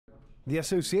The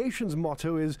association's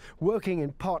motto is working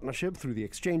in partnership through the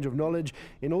exchange of knowledge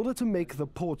in order to make the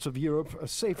ports of Europe a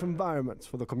safe environment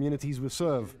for the communities we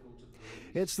serve.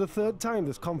 It's the third time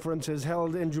this conference is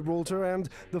held in Gibraltar and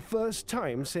the first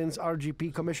time since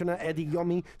RGP Commissioner Eddie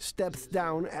Yomi stepped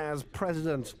down as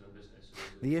president.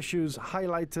 The issues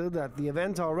highlighted at the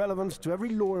event are relevant to every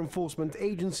law enforcement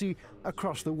agency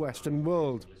across the Western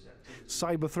world.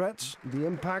 Cyber threats, the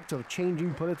impact of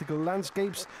changing political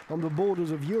landscapes on the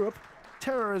borders of Europe,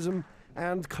 terrorism,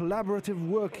 and collaborative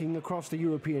working across the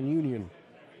European Union.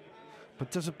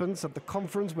 Participants at the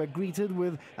conference were greeted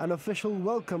with an official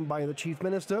welcome by the Chief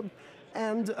Minister,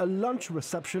 and a lunch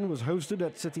reception was hosted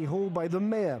at City Hall by the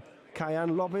Mayor,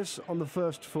 Cayenne Lopez, on the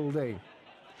first full day.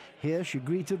 Here she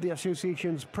greeted the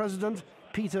association's president,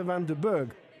 Peter van der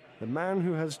Berg, the man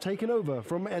who has taken over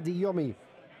from Eddie Yomi.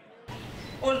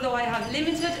 Although I have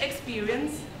limited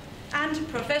experience and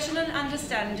professional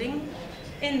understanding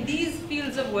in these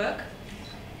fields of work,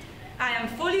 I am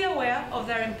fully aware of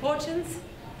their importance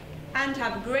and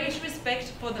have great respect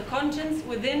for the contents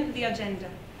within the agenda.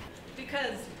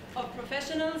 Because of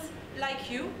professionals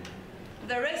like you,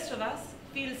 the rest of us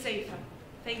feel safer.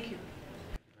 Thank you.